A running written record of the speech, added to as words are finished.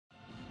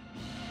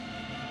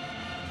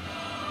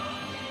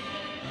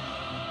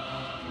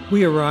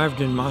We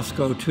arrived in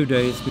Moscow 2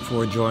 days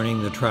before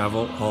joining the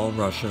Travel All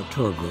Russia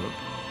tour group.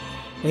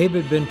 Abe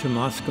had been to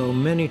Moscow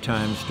many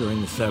times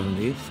during the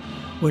 70s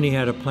when he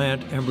had a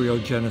plant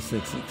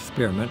embryogenesis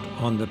experiment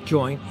on the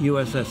joint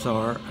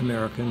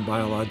USSR-American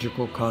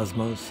Biological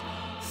Cosmos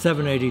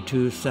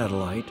 782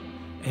 satellite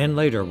and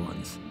later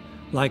ones.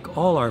 Like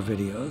all our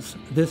videos,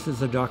 this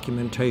is a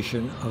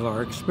documentation of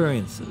our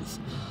experiences,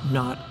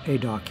 not a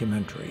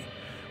documentary.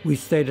 We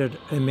stayed at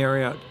a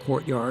Marriott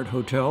Courtyard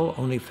Hotel,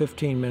 only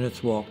 15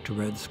 minutes walk to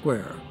Red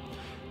Square.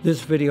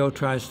 This video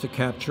tries to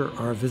capture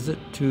our visit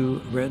to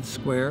Red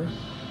Square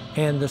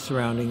and the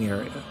surrounding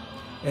area.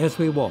 As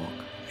we walk,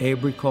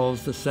 Abe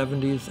recalls the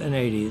 70s and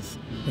 80s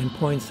and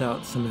points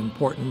out some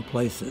important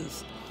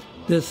places.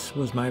 This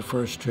was my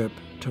first trip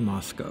to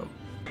Moscow.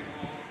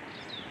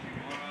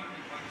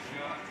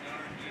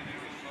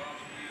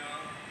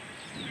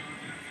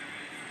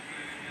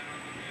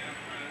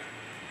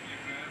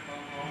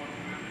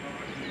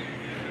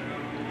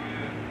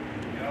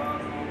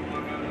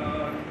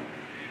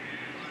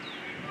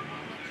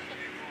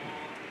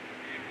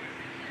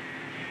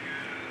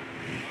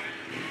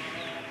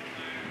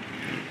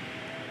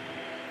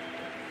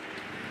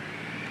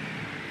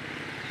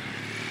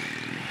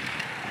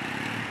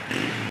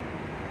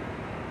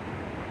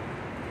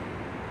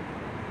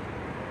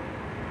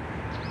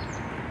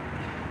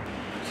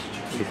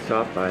 We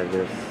stopped by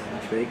this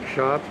bake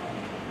shop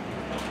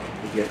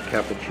to get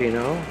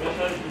cappuccino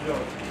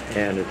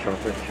and a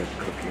chocolate chip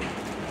cookie.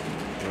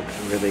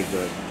 Looks really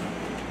good.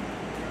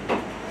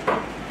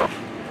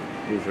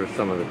 These are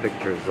some of the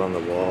pictures on the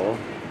wall.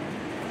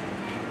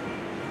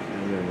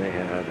 And then they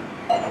had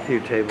a few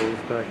tables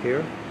back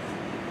here.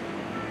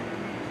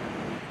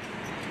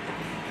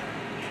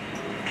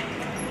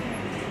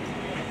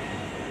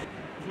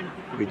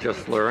 We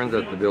just learned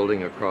that the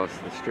building across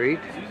the street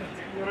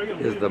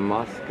is the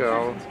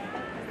Moscow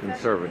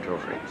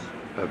Conservatory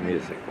of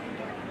Music.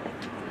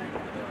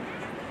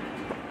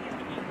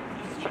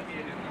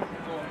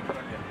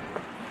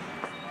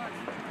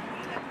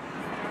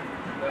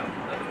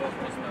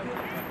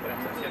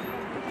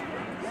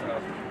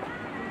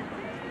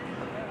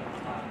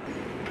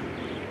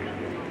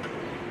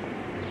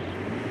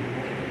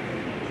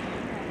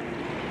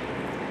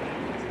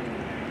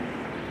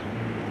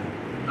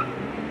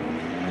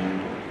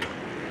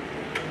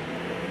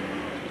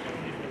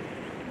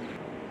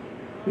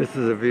 This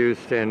is a view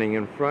standing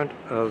in front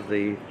of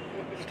the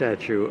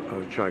statue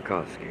of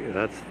Tchaikovsky.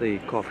 That's the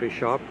coffee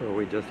shop where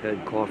we just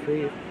had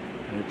coffee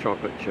and a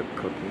chocolate chip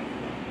cookie.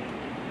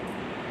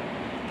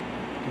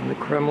 And the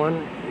Kremlin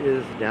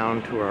is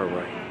down to our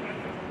right.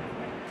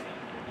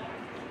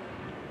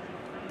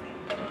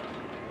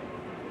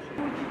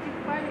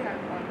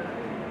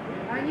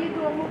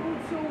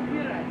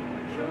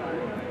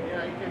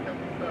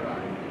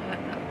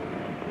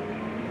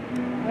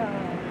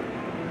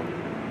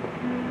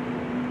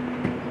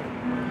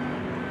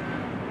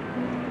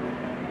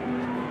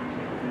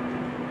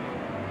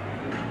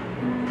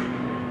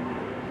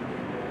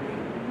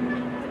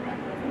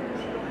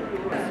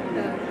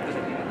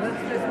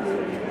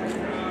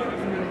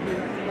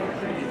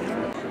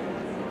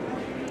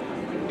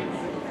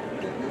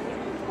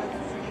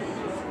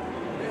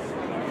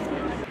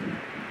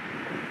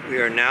 We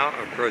are now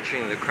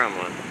approaching the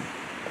Kremlin.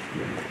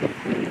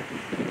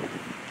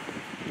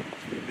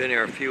 We've been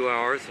here a few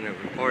hours and have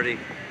already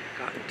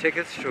gotten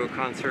tickets to a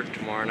concert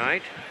tomorrow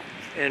night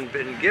and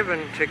been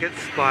given tickets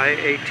by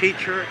a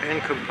teacher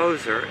and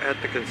composer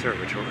at the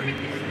conservatory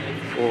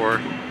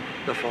for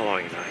the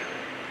following night.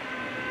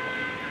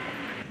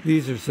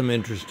 These are some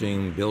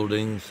interesting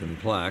buildings and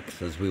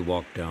plaques as we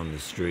walk down the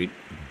street.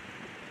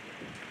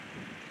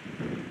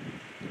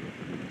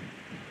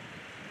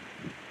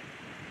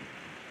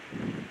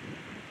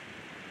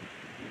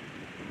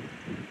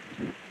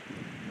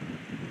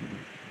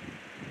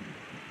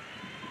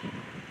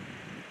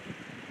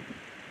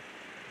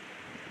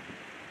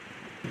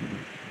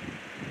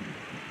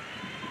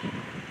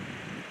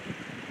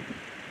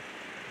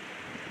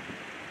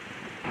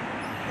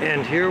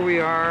 And here we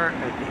are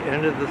at the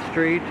end of the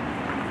street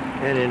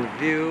and in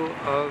view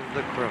of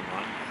the Kremlin.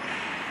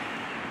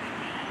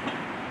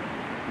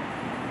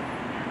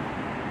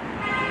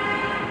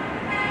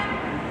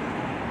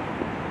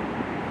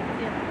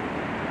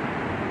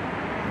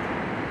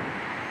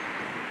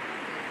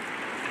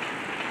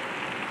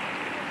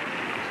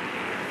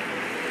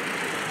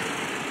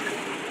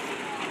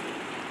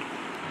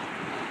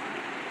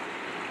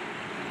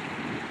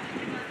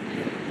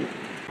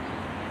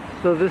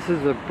 So this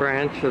is a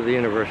branch of the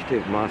University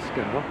of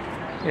Moscow,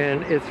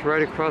 and it's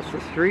right across the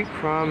street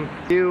from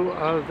view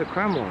of the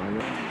Kremlin.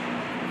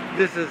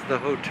 This is the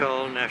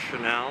Hotel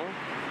National.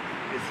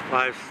 It's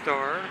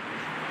 5-star,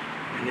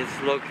 and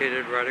it's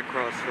located right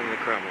across from the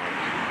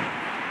Kremlin.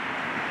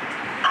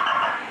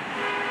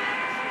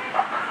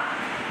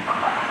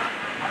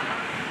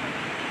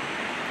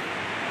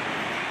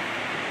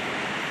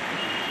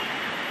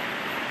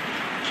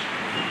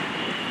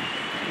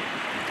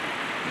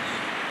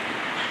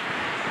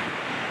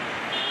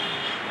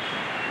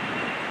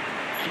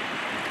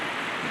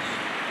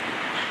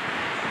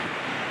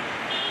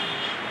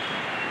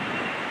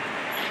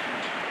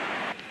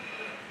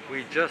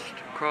 just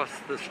across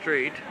the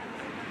street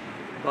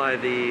by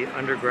the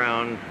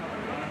underground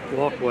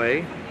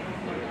walkway.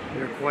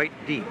 They're quite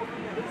deep.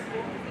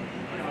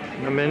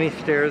 There are many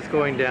stairs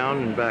going down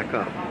and back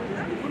up.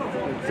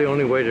 It's the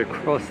only way to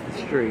cross the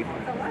street.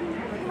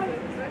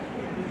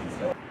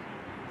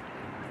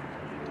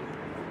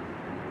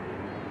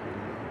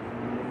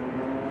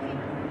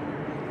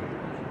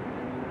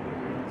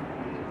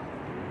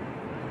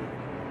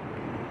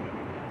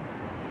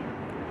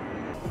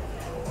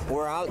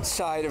 We're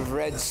outside of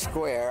Red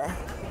Square.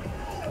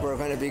 We're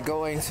going to be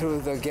going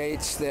through the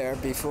gates there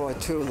before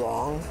too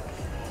long.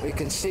 We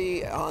can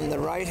see on the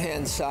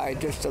right-hand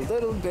side just a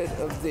little bit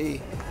of the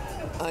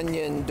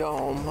onion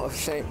dome of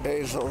St.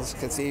 Basil's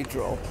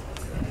Cathedral.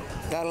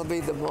 That'll be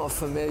the more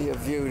familiar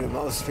view to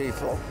most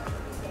people.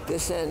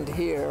 This end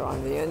here,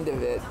 on the end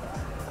of it,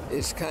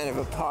 is kind of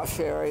a posh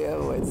area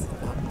with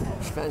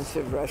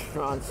expensive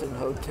restaurants and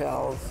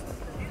hotels,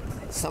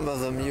 some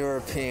of them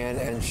European,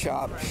 and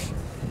shops.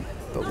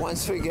 But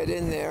once we get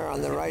in there,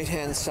 on the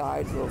right-hand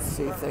side, we'll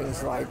see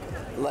things like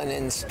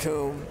Lenin's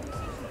tomb,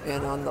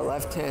 and on the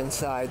left-hand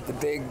side, the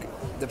big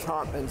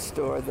department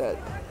store that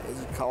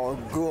is called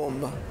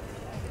GUM.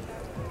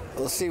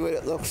 We'll see what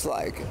it looks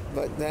like.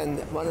 But then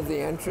one of the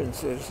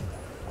entrances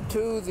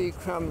to the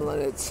Kremlin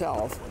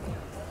itself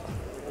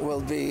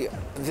will be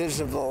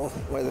visible,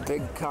 where the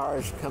big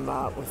cars come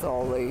out with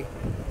all the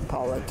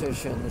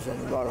politicians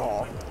and what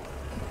all.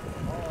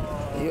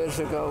 Years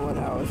ago, when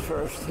I was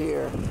first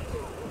here,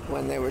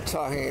 when they were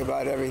talking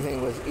about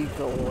everything was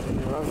equal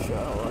in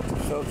Russia or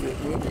the Soviet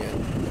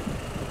Union,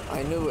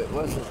 I knew it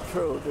wasn't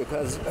true,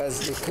 because as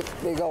the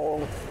big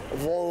old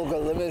Volga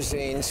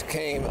limousines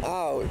came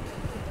out,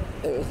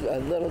 it was a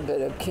little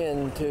bit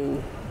akin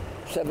to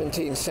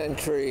 17th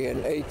century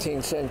and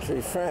 18th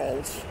century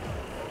France,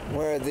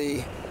 where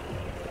the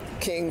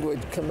king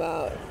would come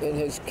out in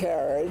his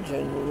carriage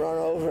and run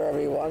over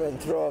everyone and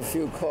throw a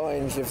few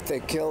coins if they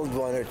killed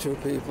one or two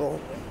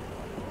people.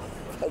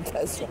 But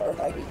that's all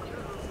right.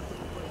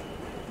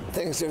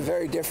 Things are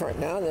very different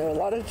now. There are a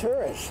lot of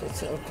tourists.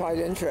 It's quite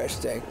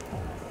interesting.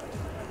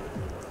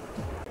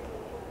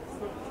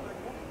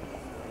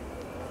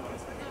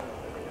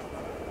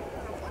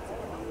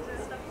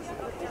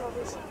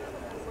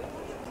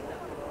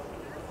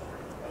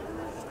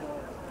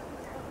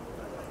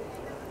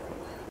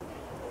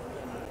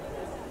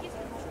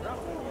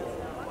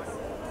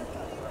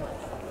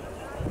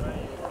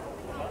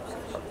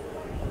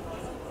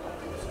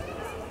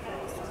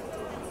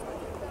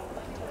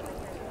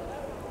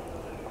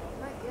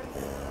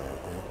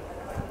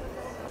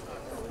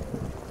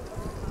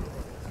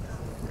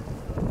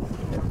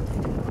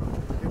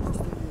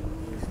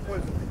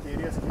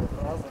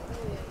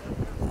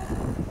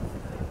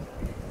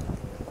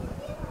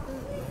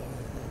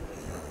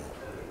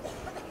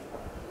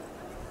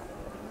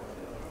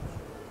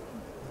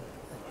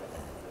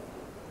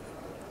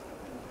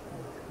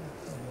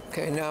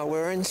 Okay, now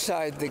we're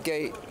inside the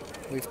gate.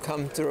 We've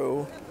come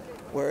through.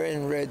 We're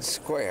in Red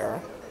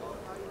Square.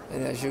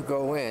 And as you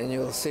go in,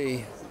 you'll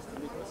see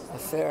a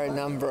fair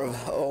number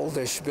of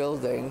oldish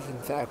buildings. In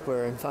fact,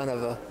 we're in front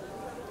of a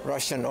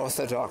Russian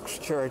Orthodox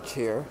church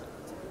here.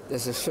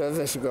 There's a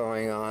service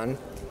going on.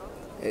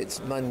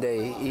 It's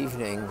Monday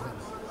evening,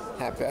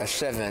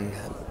 7:30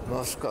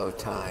 Moscow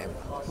time.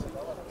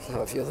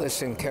 So if you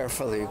listen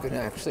carefully, you can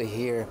actually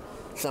hear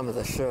some of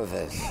the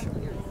service.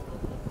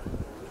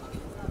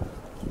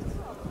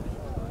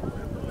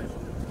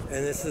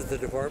 And this is the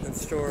department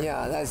store?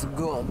 Yeah, that's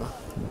GUM.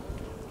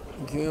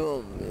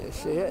 GUM, you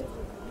see it?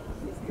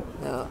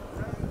 Now,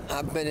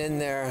 I've been in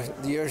there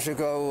years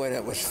ago when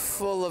it was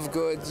full of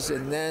goods,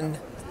 and then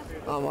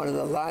on one of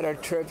the latter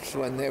trips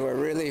when they were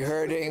really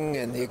hurting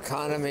and the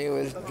economy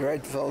was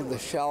dreadful, the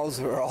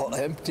shelves were all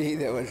empty,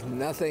 there was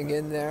nothing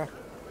in there.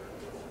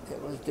 It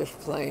was just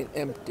plain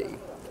empty.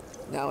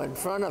 Now in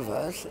front of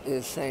us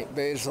is St.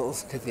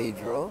 Basil's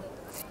Cathedral,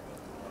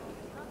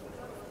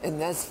 and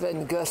that's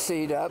been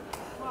gussied up.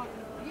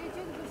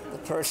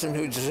 The person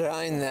who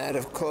designed that,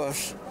 of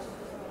course,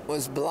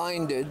 was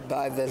blinded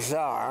by the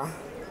Tsar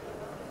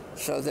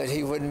so that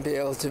he wouldn't be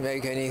able to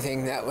make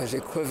anything that was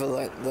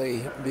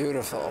equivalently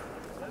beautiful.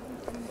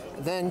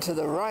 Then to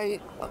the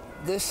right,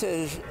 this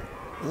is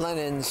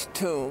Lenin's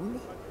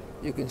tomb.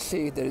 You can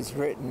see that it's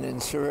written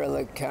in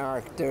Cyrillic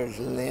characters,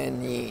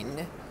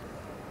 Lenin.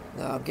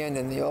 Now again,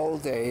 in the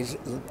old days,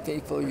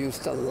 people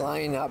used to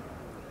line up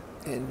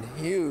in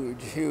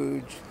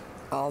huge,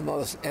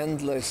 almost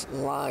endless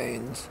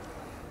lines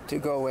to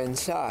go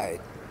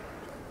inside.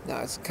 Now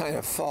it's kind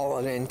of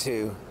fallen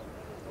into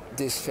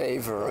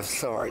disfavor of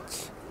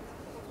sorts.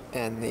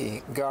 And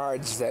the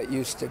guards that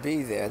used to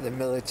be there, the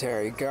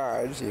military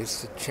guards,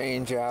 used to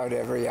change out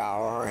every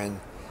hour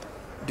and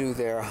do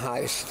their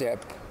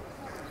high-step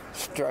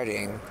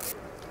strutting.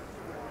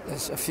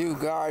 There's a few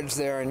guards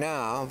there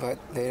now, but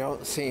they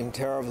don't seem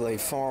terribly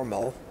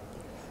formal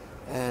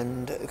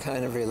and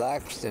kind of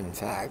relaxed, in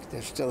fact.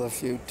 There's still a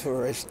few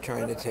tourists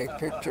trying to take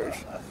pictures.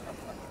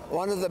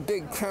 One of the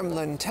big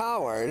Kremlin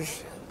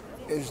towers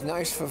is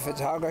nice for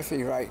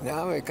photography right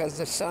now because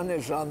the sun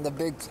is on the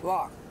big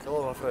clock.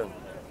 Hello, my friend.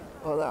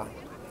 Hola.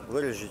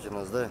 Вырежете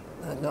нас, да?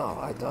 No,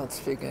 I don't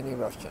speak any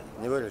Russian.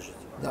 Не вырежете?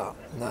 No,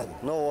 none.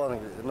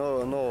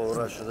 No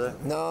Russia, да?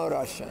 No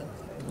Russian.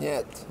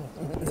 Yet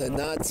the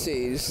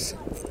Nazis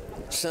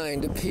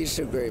signed a peace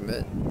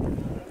agreement.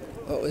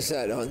 What was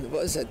that on?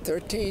 What was that?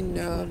 13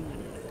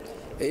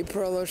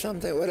 April or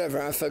something?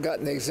 Whatever. I've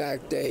forgotten the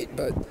exact date,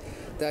 but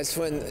that's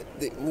when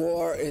the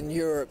war in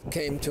Europe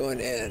came to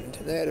an end.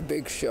 They had a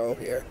big show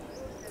here.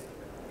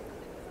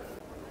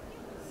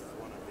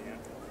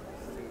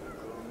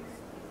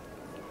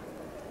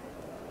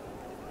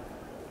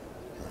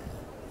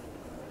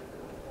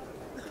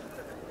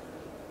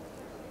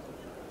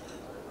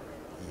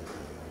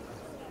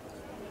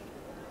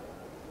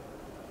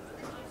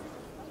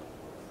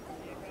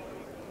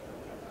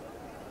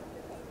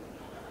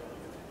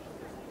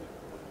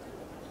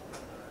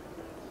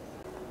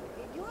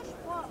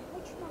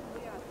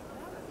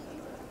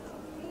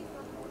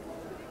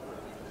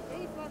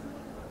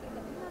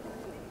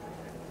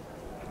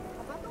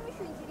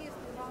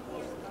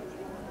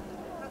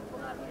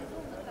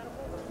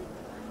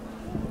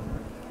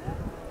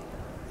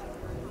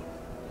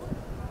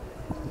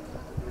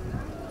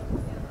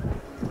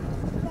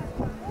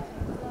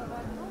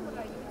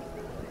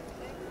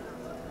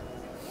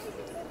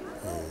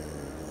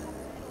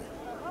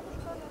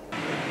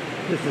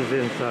 This is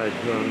inside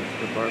John's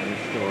department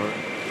store.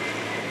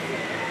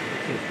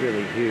 It's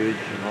really huge,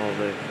 and all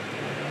the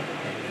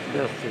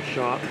best of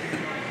shops,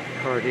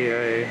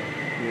 Cartier,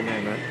 you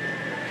name it.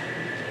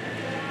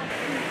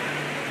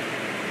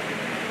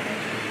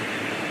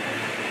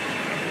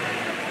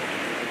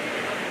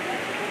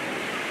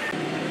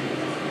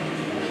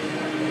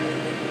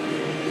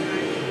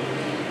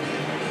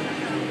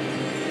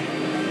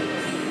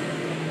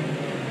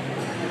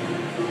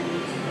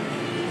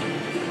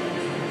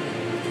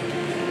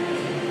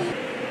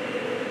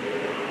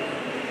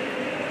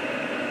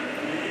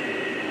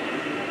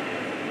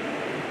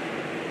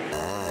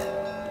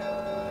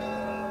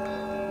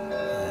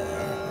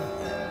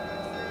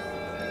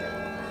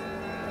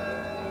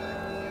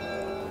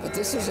 But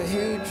this is a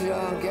huge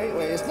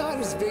gateway. It's not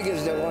as big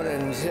as the one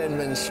in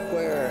Tiananmen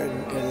Square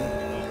in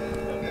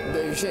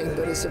Beijing,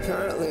 but it's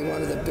apparently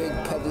one of the big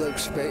public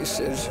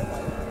spaces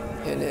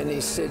in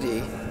any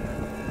city.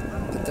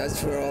 But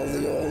that's where all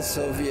the old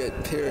Soviet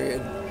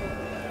period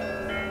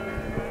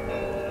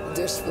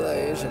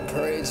displays and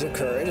parades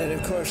occurred. And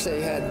of course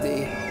they had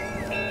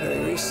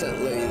very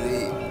recently,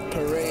 the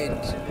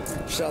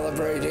parade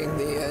celebrating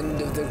the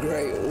end of the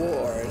Great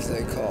War, as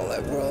they call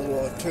it, World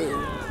War II.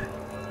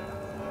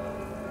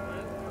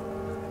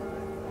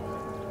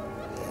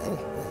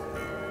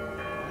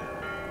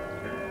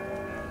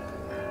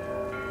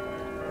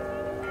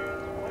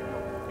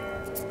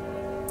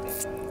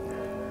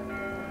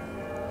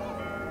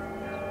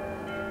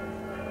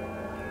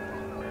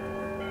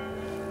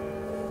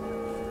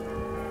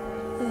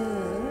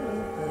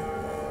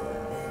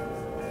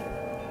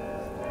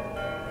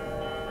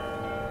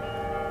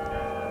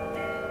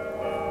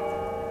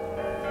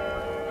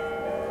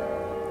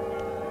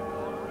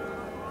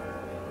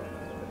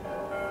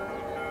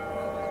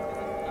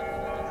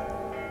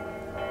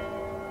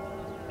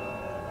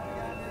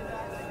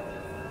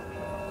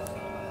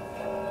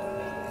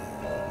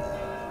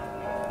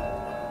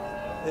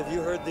 Have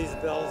you heard these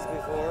bells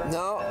before?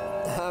 No,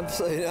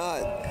 absolutely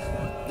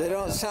not. They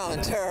don't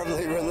sound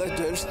terribly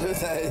religious, do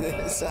they?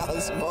 It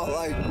sounds more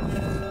like...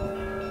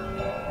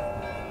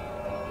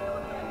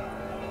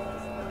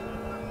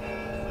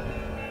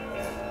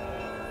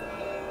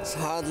 It's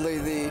hardly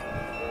the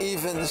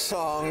even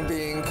song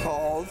being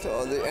called,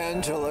 or the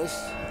Angelus.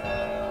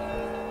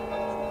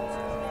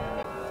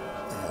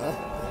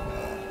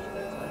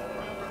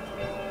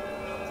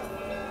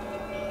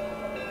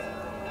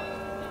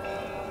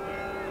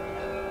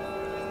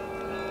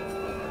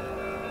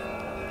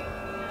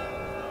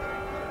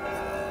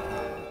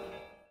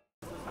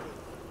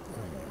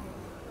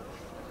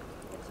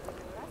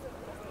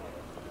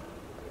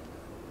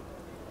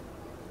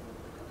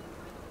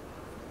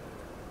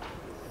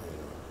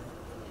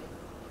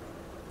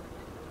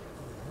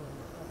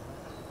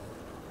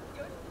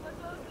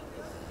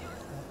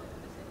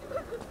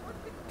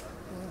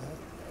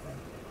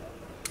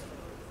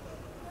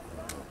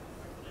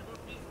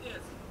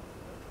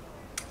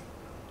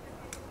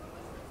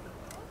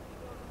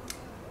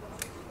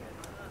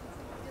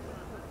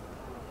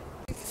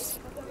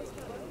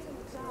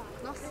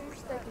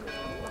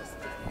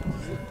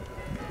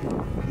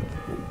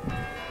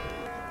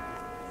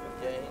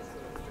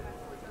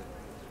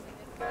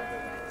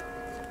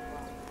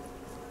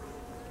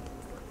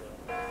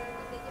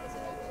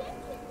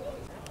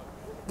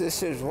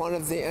 This is one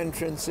of the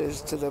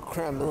entrances to the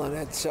Kremlin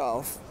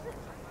itself.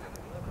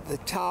 The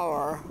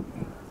tower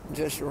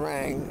just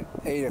rang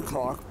 8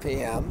 o'clock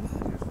p.m.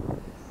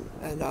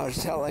 And I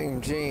was telling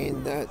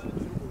Eugene that,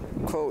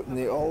 quote, in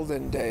the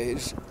olden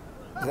days,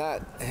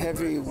 that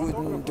heavy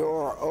wooden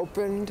door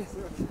opened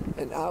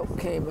and out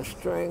came a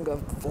string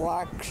of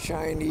black,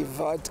 shiny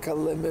vodka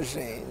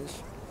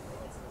limousines.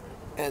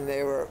 And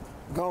they were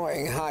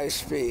going high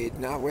speed,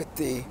 not with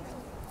the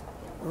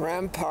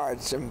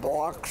ramparts and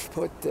blocks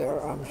put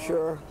there. I'm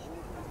sure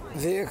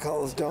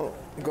vehicles don't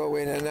go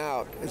in and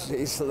out as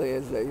easily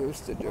as they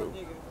used to do.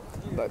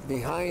 But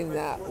behind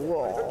that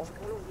wall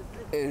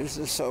is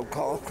the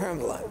so-called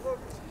Kremlin.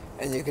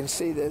 And you can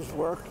see there's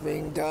work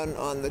being done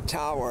on the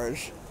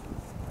towers.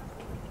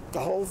 The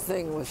whole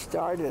thing was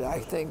started, I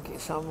think,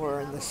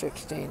 somewhere in the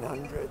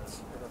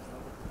 1600s.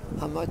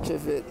 How much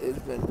of it has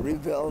been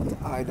rebuilt,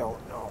 I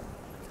don't know.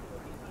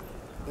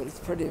 But it's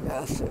pretty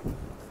massive.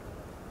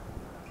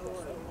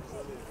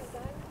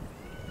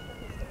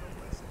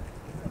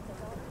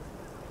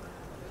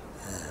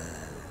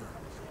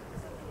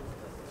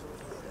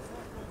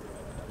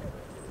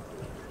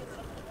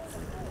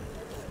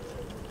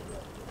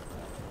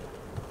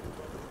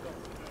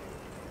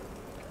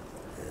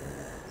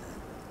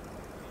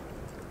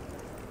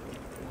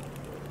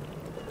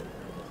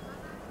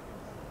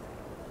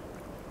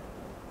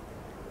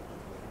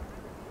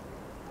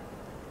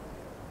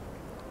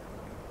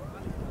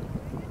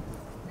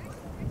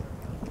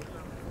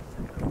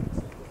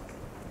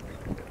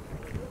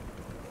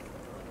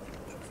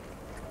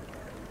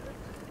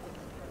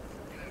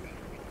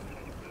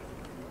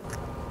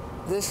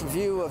 This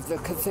view of the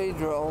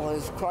cathedral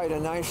is quite a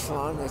nice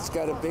one. It's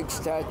got a big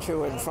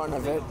statue in front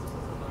of it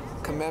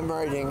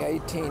commemorating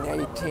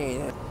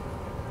 1818.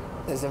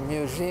 There's a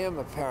museum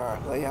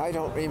apparently. I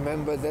don't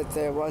remember that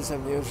there was a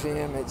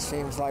museum. It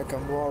seems like a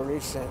more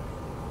recent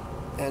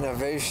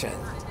innovation.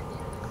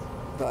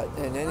 But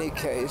in any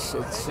case,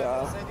 it's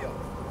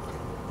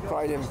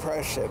quite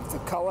impressive. The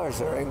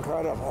colors are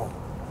incredible.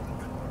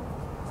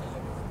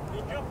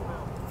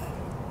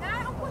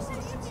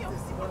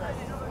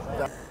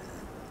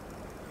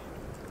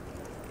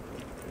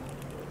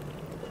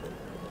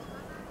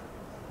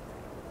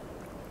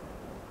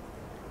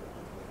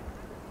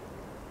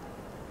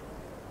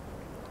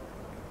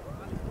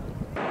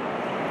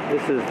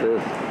 This is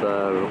this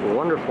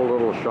wonderful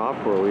little shop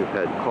where we've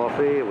had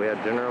coffee. We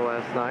had dinner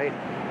last night.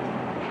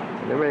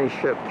 There are many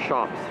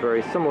shops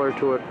very similar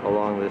to it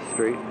along this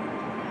street.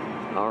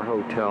 Our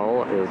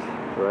hotel is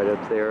right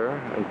up there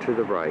and to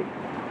the right.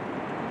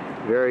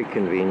 Very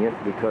convenient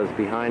because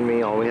behind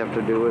me all we have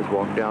to do is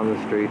walk down the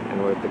street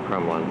and we're at the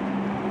Kremlin.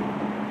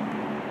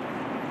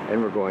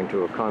 And we're going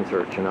to a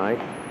concert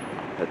tonight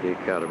at the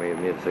Academy of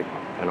Music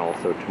and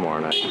also tomorrow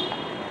night.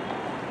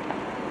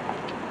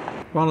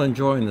 While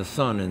enjoying the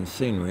sun and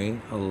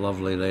scenery, a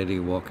lovely lady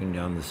walking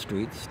down the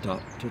street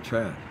stopped to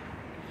chat.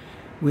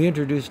 We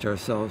introduced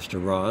ourselves to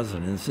Roz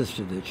and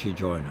insisted that she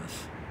join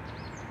us.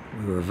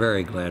 We were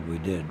very glad we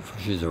did, for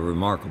she's a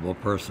remarkable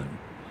person.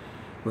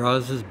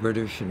 Roz is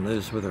British and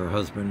lives with her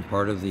husband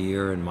part of the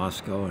year in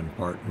Moscow and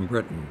part in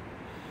Britain.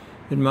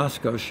 In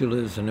Moscow, she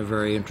lives in a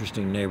very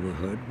interesting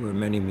neighborhood where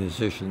many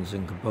musicians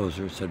and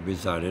composers had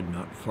resided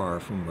not far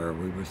from where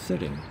we were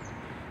sitting.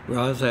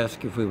 Roz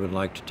asked if we would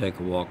like to take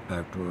a walk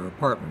back to her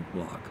apartment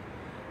block.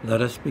 Let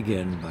us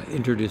begin by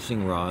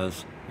introducing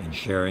Roz and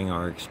sharing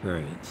our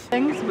experience.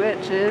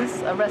 Which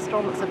is a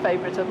restaurant that's a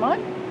favourite of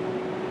mine.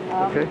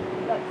 Okay. A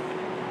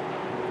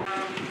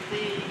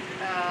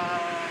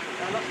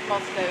lot of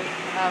Moscow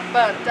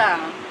burnt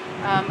down.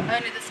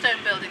 Only the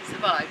stone building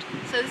survived.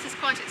 So this is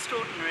quite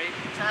extraordinary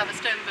to have a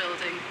stone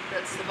building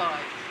that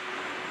survived.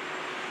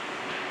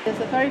 There's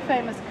a very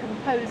famous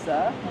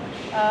composer,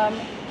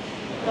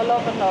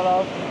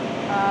 Ulan-Batar,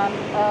 and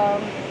I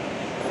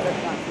don't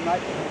pronounce him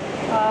right.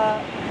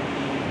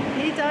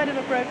 He died of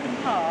a broken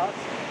heart.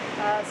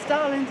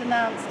 Stalin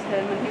denounced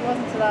him, and he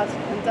wasn't allowed to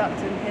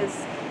conduct in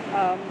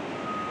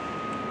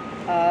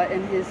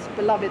his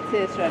beloved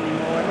theatre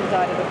anymore, and he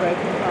died of a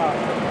broken heart.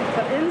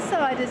 But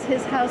inside is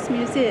his house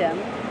museum,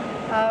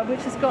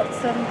 which has got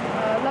some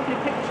lovely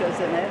pictures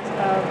in it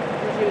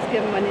that he was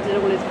given when he did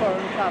all his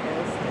foreign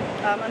travels,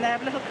 and they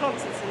have little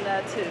concerts in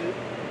there too.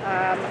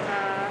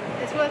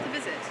 It's worth a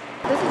visit.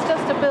 This is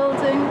just a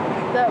building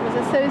that was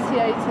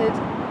associated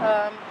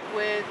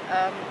with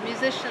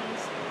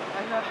musicians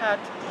who had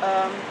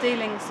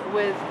dealings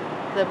with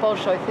the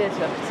Bolshoi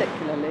theatre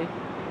particularly.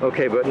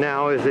 Okay, but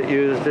now is it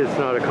used, it's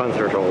not a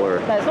concert hall or?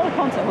 No, it's not a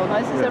concert hall, no,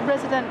 this is a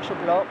residential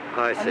block.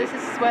 I see. And this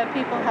is where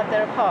people had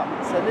their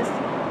apartments. So this,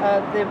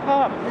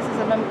 this is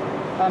a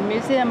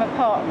museum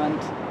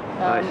apartment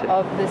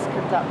of this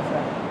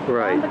conductor.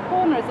 Right. And the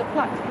corner is a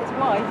plaque to his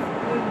wife,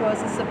 who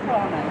was a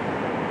soprano.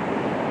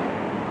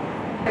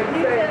 They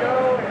say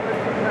no, it was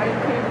from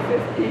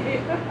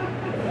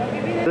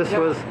 1950. This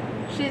was?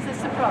 She's a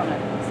soprano,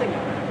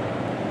 singer.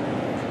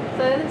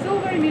 So it's all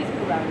very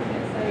musical around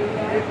here. So,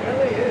 It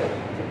really is.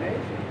 It's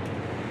amazing.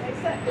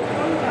 except this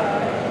one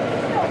guy,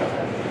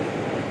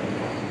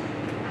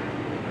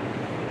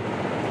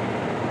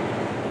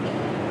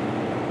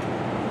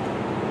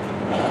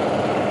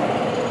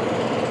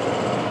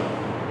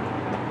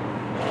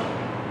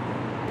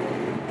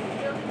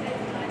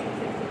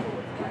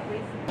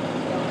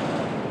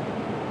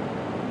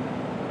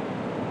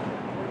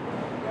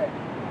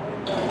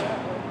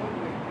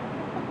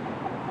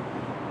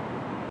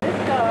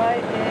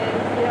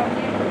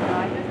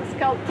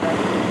 sculptor.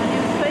 And he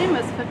was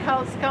famous for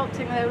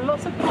sculpting. There were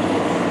lots of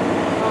copies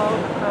of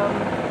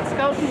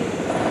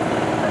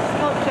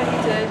sculpture he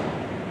did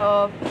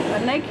of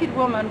a naked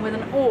woman with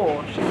an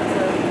oar. She was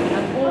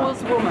an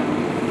oars woman.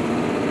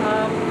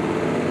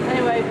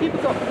 Anyway,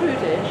 people got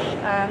prudish,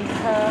 and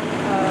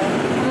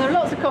there are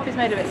lots of copies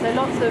made of it, so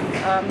lots of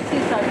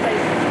seaside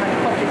places made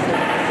copies of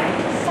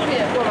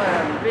Soviet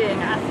woman being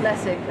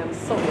athletic and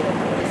Soviet.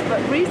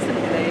 But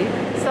recently,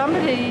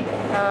 somebody,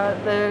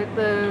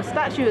 the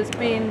statue has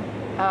been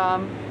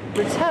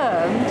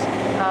returned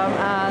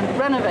and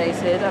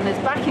renovated and is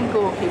back in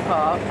Gorky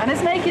Park and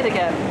is naked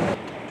again.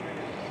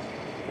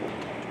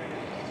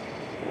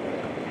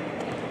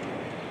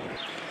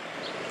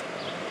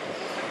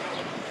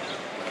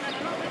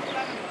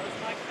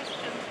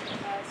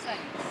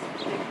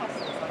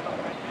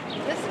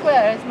 This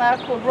square is now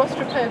called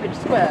Rostropovich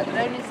Square, but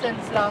only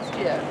since last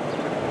year.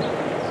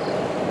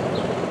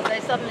 They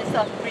suddenly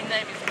started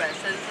renaming squares.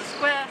 So there's a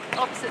square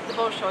opposite the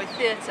Bolshoi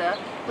Theatre,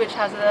 which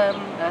has a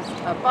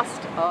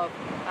bust of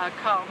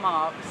Karl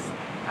Marx,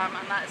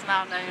 and that is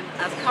now known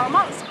as Karl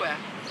Marx Square.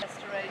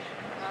 Restoration,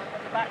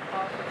 but the back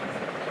part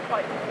is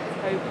quite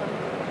open.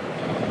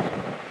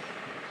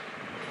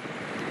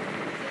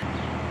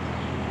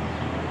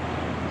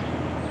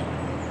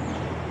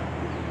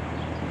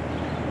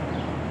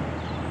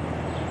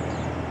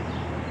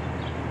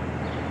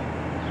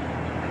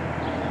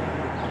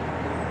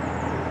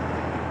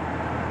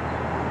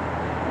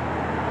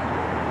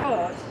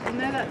 You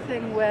know that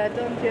thing where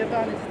Don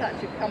Giovanni's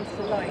statue comes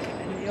to life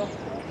in the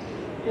opera?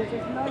 There's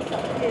this light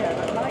up here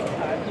at night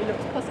time. He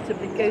looks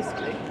positively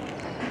ghostly.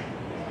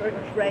 Very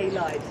grey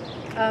light.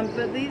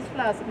 But these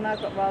flowers have now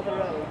got rather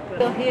old.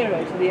 But a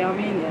hero to the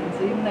Armenians,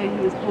 even though he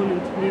was born in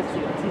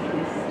Tbilisi or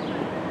Tiflis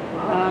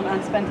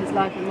and spent his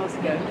life in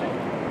Moscow. You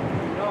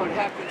know what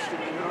happens to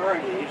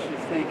minorities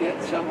if they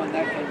get someone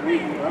that can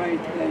read and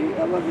write, they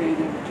elevate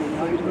him to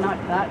knighthood. No,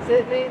 that's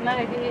it. No,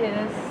 he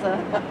is.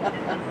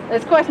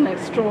 It's quite an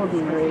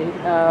extraordinary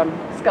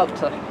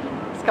sculpture.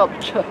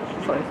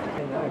 Sorry.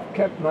 And I've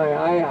kept my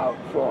eye out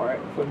for it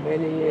for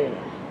many years.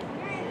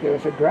 There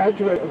was a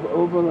graduate of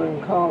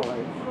Oberlin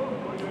College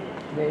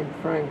named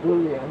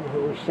Frangulian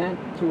who was sent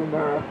to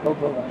America.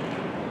 Oberlin.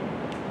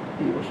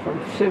 He was from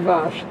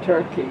Sivas,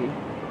 Turkey.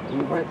 He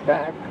went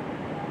back,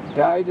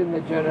 died in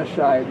the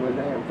genocide with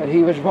him, but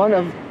he was one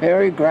of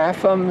Mary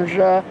Grafham's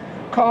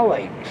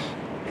colleagues.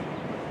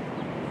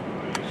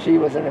 She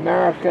was an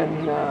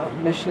American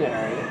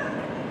missionary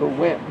who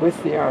went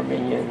with the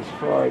Armenians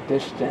for a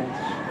distance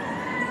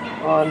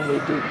on the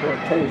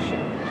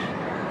deportations,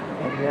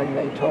 and then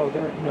they told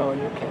her, no,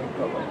 you can't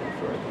go any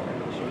further,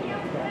 and she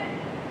went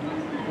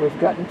back. We've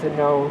gotten to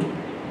know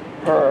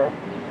her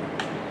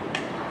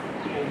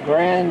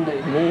grand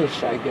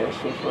niece, I guess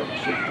is what it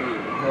should be.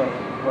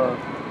 Her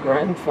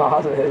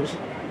grandfather's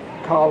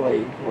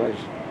colleague was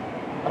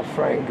a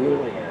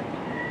Frangulian,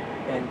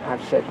 and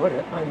I've said, what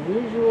an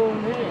unusual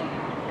name.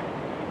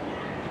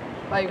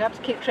 Well, you have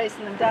to keep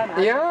tracing them down.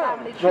 Yeah,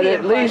 but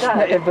at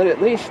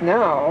least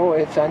now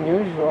it's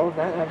unusual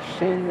that I've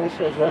seen this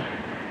as a.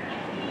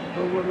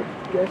 Who would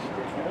have guessed it?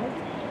 Huh?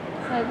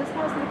 So this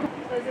has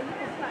there's a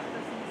little plaque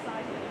that's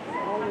inside it.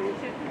 Always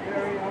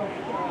very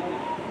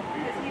Australian.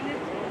 Yes, he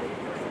lived here.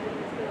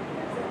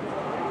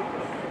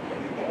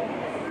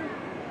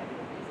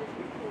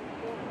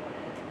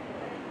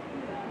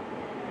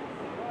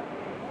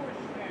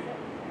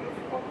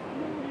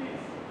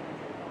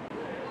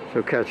 So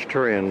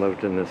Khachaturian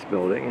lived in this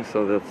building,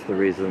 so that's the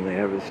reason they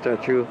have his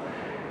statue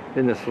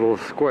in this little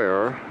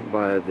square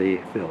by the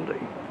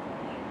building.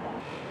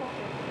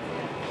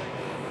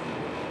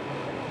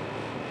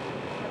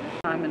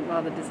 And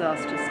rather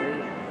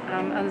disastrously.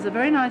 And there's a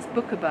very nice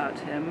book about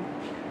him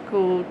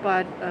called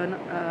by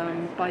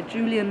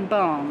Julian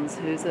Barnes,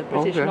 who's a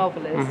British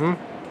novelist,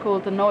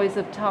 called The Noise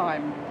of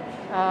Time.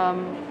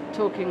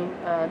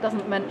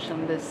 Doesn't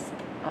mention this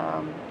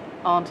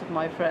aunt of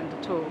my friend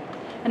at all.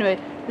 Anyway,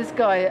 this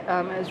guy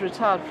is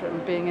retired from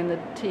being in the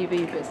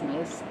TV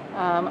business,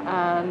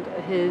 and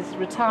his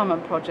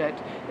retirement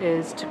project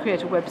is to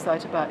create a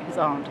website about his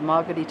aunt,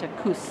 Margarita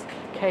Kuss,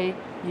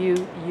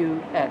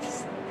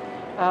 K-U-U-S.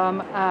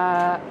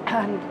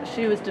 And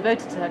she was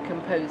devoted to her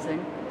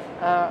composing.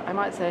 I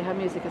might say her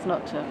music is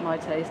not to my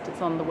taste.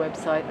 It's on the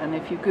website, and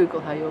if you Google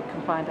her, you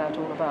can find out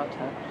all about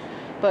her.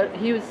 But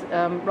he was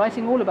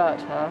writing all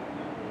about her,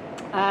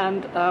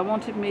 and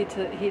wanted me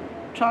to. He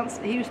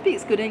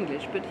speaks good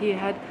English, but he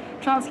had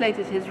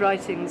translated his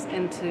writings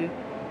into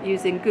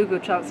using Google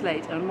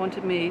Translate and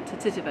wanted me to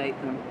titivate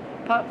them.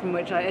 Apart from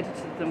which, I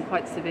edited them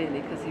quite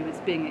severely because he was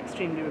being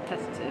extremely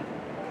repetitive.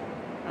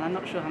 And I'm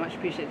not sure how much he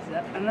appreciated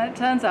that. And then it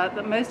turns out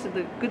that most of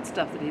the good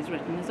stuff that he's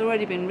written has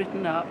already been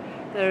written up.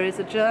 There is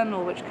a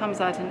journal which comes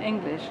out in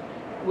English,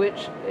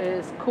 which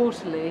is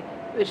quarterly,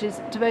 which is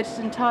devoted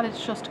entirely to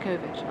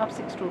Shostakovich.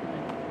 Absolutely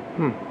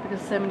extraordinary.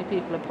 Because so many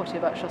people are potty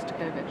about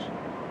Shostakovich.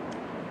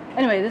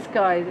 Anyway, this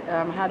guy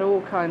had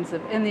all kinds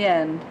of, in the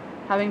end,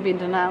 having been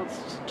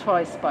denounced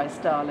twice by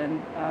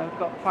Stalin,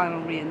 got final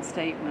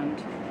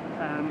reinstatement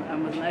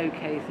and was an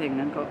okay thing,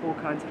 and got all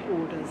kinds of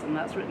orders, and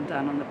that's written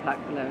down on the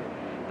plaque below.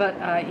 But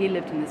he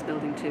lived in this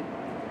building too.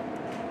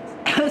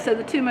 So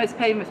the two most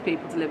famous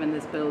people to live in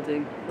this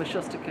building were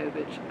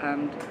Shostakovich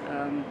and,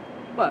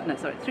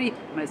 three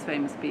most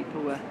famous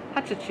people were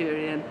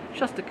Khachaturian,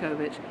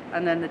 Shostakovich,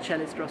 and then the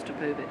cellist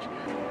Rostropovich.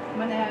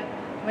 When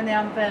they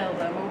unveil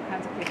them, all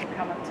kinds of people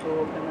come and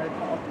talk, and they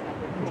often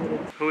have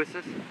recordings. Who is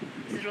this?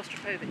 This is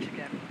Rostropovich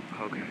again.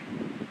 Okay.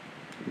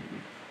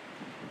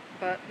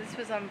 But this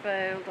was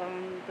unveiled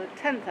on the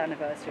 10th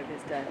anniversary of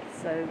his death,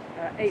 so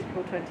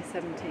April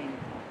 2017.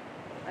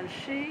 And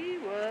she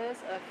was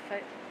a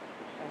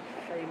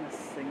famous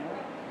singer.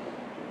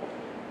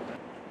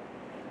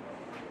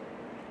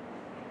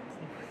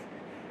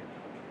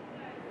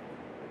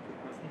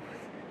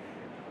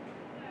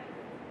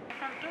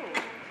 Front door.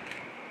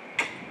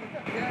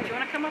 Do you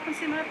want to come up and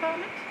see my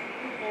apartment?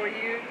 Or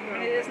you?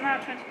 It is now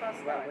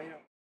 9:20.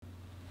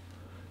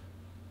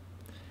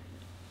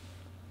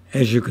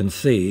 As you can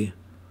see,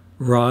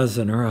 Roz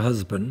and her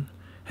husband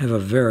have a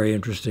very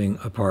interesting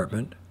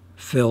apartment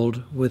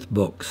filled with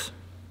books.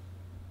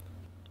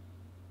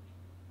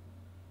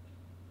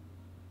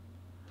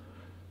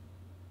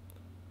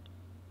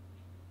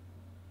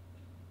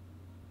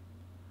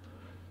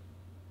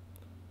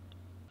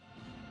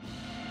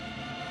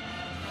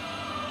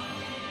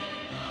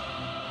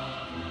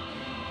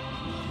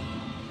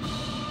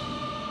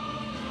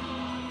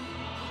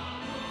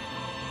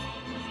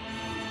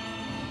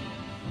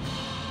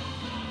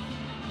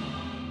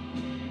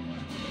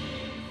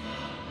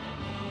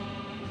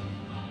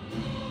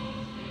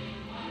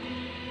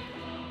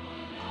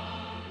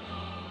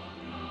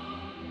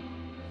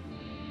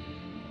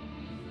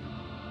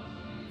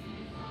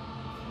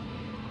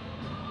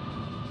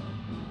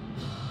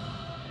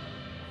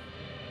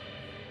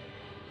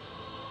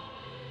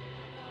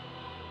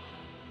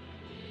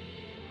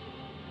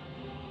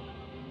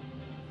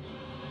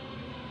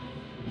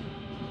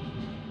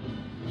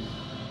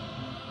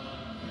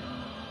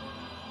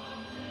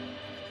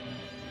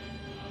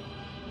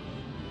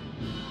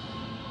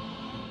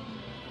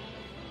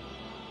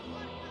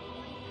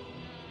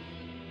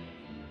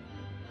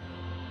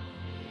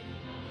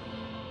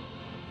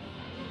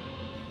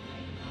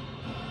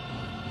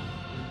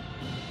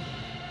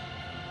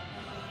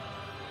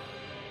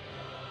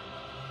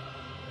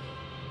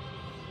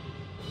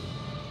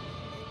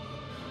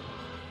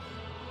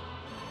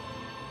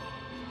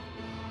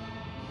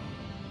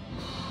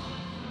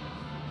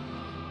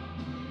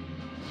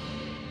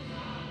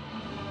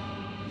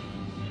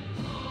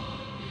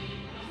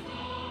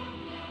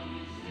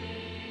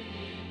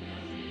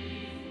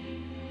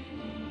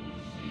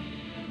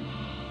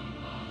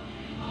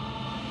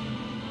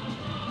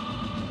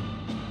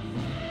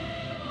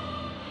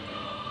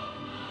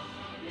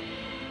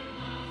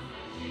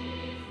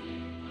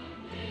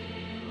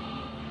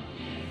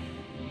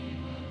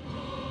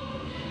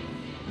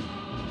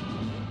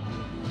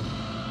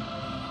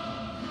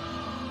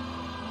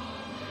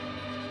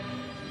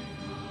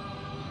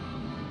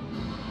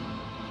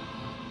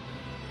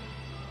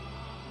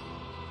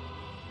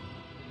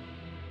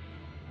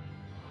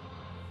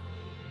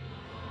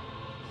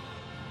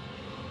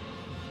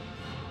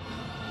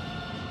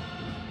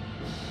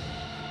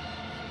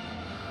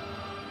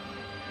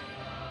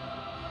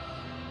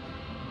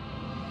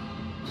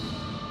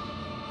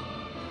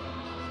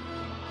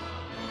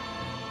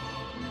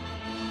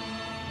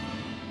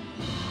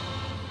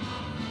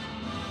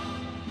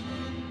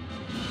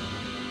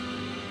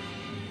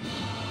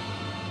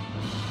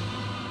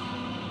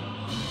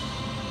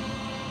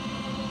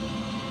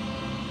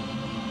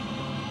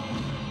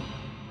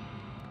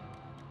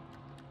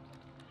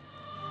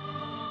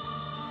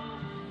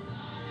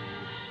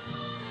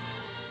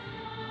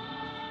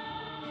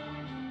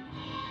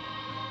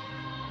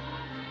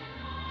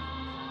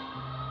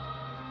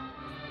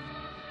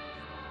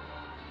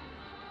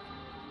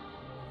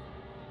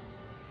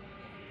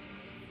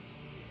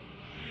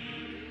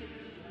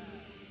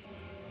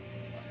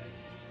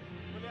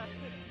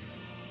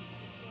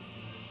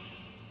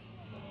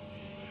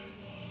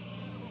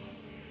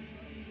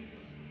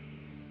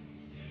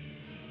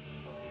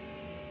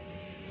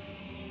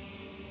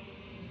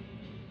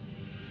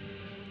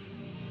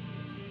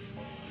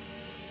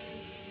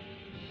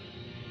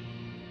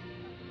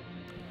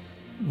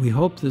 We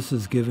hope this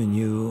has given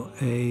you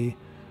a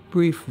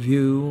brief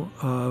view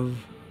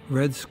of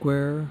Red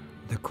Square,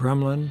 the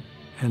Kremlin,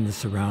 and the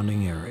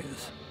surrounding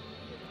areas.